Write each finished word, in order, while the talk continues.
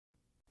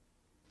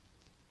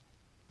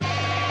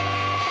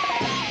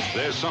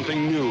There's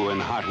something new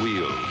in Hot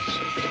Wheels.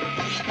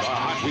 The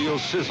Hot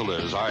Wheels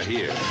Sizzlers are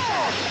here.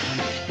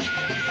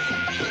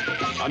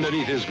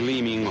 Underneath his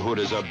gleaming hood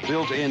is a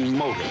built-in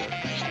motor.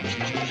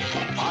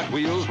 Hot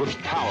Wheels with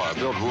power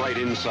built right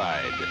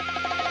inside.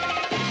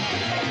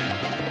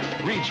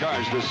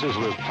 Recharge the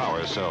Sizzler's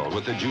power cell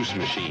with the juice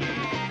machine.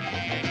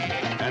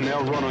 And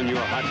they'll run on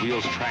your Hot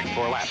Wheels track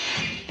for lap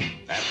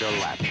after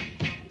lap.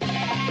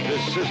 The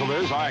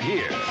Sizzlers are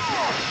here.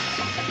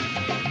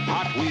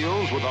 Hot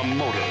Wheels with a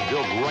motor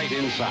built right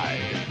inside.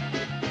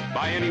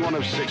 Buy any one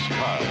of 6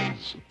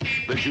 cars,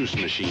 the juice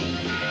machine,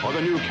 or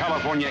the new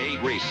California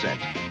 8 race set.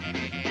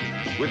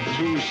 With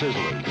 2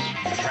 Sizzlers,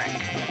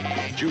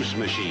 track, juice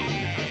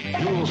machine,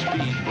 dual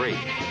speed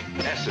brake,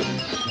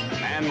 essence,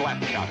 and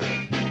lap counter.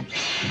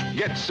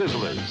 Get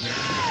Sizzlers.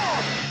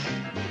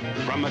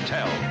 From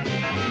Mattel,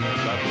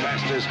 the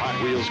fastest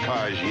Hot Wheels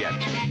cars yet.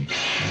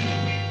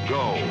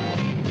 Go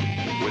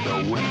with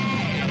a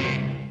winner.